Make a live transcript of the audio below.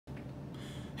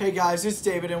Hey guys, it's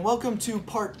David and welcome to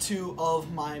part 2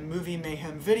 of my movie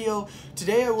Mayhem video.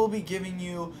 Today I will be giving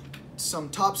you some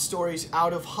top stories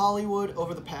out of Hollywood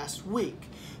over the past week.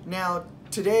 Now,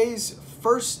 today's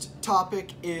first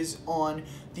topic is on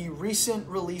the recent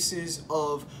releases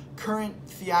of current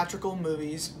theatrical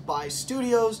movies by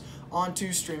studios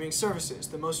onto streaming services.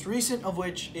 The most recent of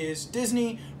which is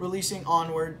Disney releasing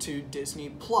Onward to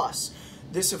Disney+.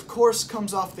 This, of course,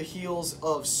 comes off the heels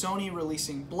of Sony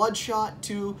releasing Bloodshot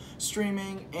to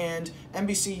streaming and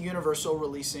NBC Universal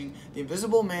releasing The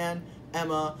Invisible Man,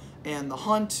 Emma, and The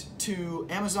Hunt to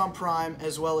Amazon Prime,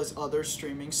 as well as other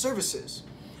streaming services.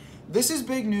 This is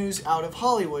big news out of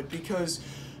Hollywood because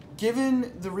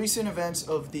given the recent events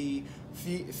of the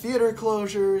theater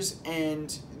closures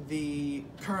and the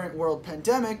current world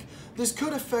pandemic, this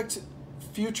could affect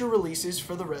future releases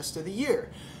for the rest of the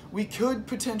year. We could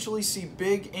potentially see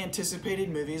big anticipated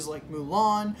movies like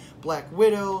Mulan, Black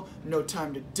Widow, No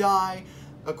Time to Die,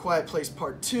 A Quiet Place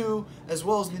Part 2, as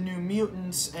well as the New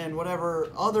Mutants and whatever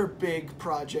other big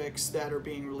projects that are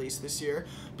being released this year,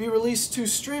 be released to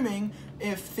streaming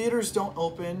if theaters don't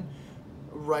open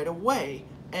right away.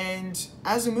 And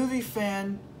as a movie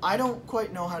fan, I don't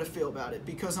quite know how to feel about it,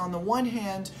 because on the one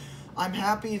hand, I'm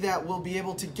happy that we'll be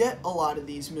able to get a lot of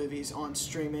these movies on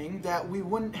streaming that we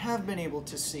wouldn't have been able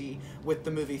to see with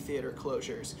the movie theater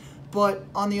closures. But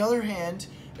on the other hand,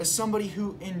 as somebody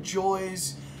who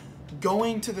enjoys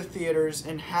going to the theaters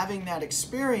and having that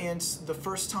experience the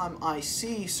first time I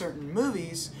see certain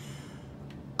movies,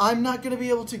 I'm not going to be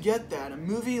able to get that. A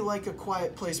movie like A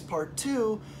Quiet Place Part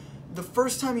 2, the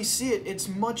first time you see it, it's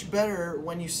much better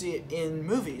when you see it in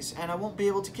movies, and I won't be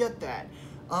able to get that.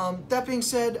 That being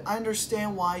said, I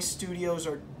understand why studios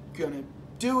are going to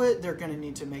do it. They're going to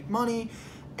need to make money,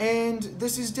 and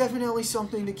this is definitely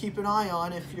something to keep an eye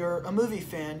on if you're a movie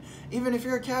fan, even if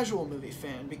you're a casual movie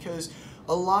fan, because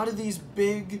a lot of these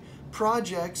big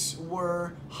projects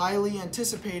were highly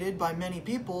anticipated by many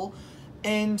people,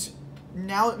 and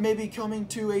now it may be coming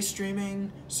to a streaming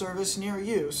service near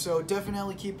you, so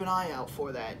definitely keep an eye out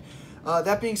for that.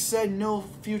 That being said, no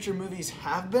future movies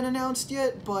have been announced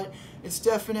yet, but it's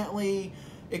definitely,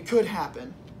 it could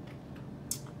happen.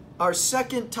 Our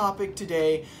second topic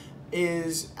today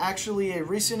is actually a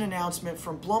recent announcement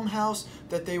from Blumhouse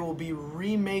that they will be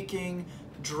remaking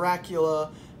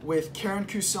Dracula with Karen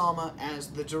Kusama as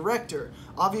the director.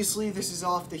 Obviously, this is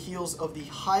off the heels of the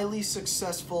highly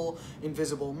successful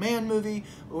Invisible Man movie,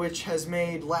 which has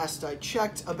made, last I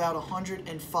checked, about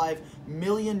 $105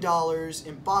 million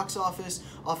in box office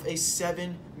off a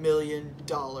 $7 million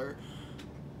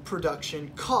production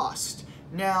cost.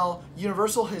 Now,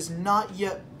 Universal has not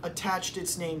yet attached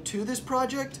its name to this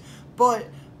project, but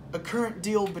a current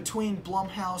deal between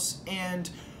Blumhouse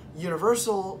and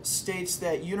Universal states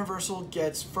that Universal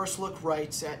gets first look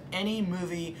rights at any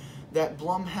movie that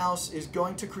Blumhouse is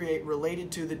going to create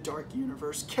related to the Dark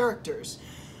Universe characters.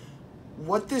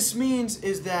 What this means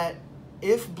is that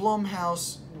if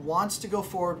Blumhouse wants to go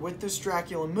forward with this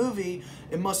Dracula movie,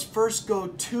 it must first go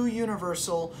to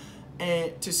Universal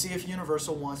to see if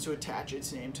Universal wants to attach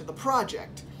its name to the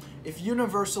project. If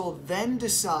Universal then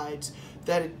decides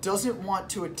that it doesn't want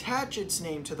to attach its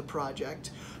name to the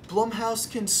project, Blumhouse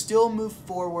can still move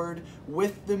forward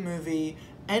with the movie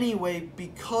anyway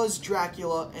because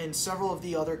Dracula and several of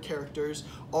the other characters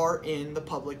are in the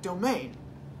public domain.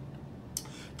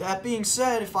 That being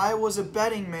said, if I was a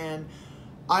betting man,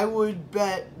 I would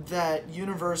bet that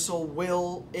Universal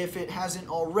will, if it hasn't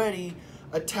already,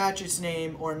 attach its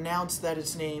name or announce that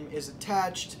its name is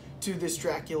attached to this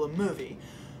Dracula movie.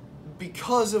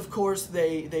 Because, of course,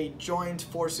 they joined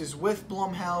forces with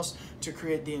Blumhouse to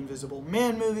create the Invisible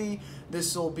Man movie.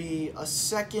 This will be a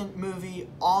second movie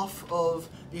off of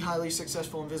the highly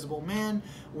successful Invisible Man,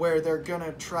 where they're going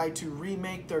to try to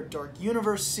remake their Dark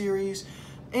Universe series.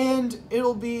 And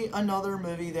it'll be another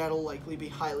movie that'll likely be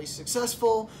highly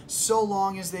successful, so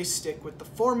long as they stick with the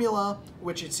formula,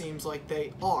 which it seems like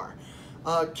they are.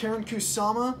 Karen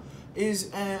Kusama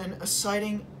is an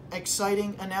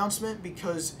exciting announcement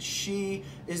because she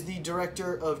is the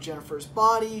director of Jennifer's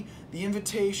Body, The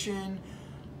Invitation,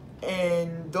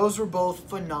 and those were both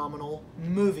phenomenal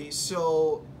movies.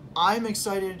 So I'm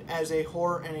excited as a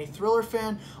horror and a thriller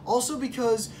fan, also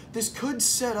because this could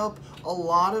set up a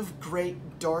lot of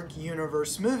great Dark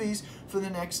Universe movies for the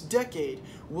next decade.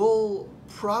 We'll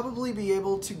probably be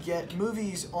able to get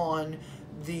movies on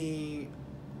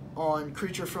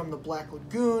Creature from the Black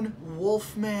Lagoon,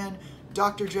 Wolfman,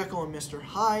 Dr. Jekyll and Mr.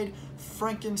 Hyde,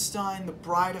 Frankenstein, The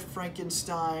Bride of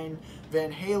Frankenstein,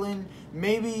 Van Halen,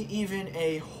 maybe even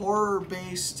a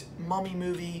horror-based mummy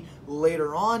movie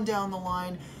later on down the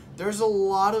line. There's a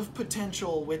lot of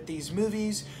potential with these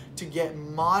movies to get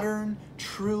modern,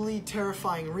 truly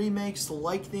terrifying remakes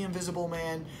like The Invisible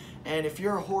Man. And if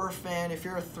you're a horror fan, if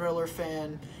you're a thriller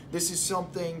fan, this is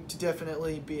something to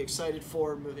definitely be excited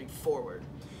for moving forward.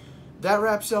 That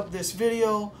wraps up this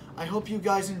video. I hope you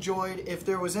guys enjoyed. If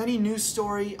there was any news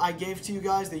story I gave to you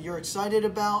guys that you're excited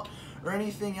about, or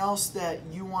anything else that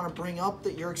you want to bring up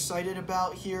that you're excited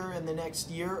about here in the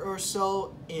next year or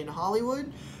so in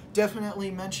Hollywood, definitely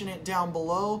mention it down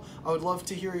below. I would love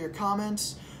to hear your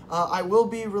comments. I will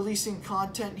be releasing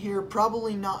content here,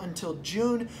 probably not until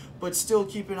June, but still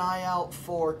keep an eye out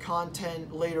for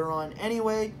content later on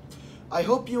anyway. I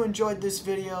hope you enjoyed this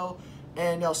video,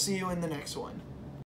 and I'll see you in the next one.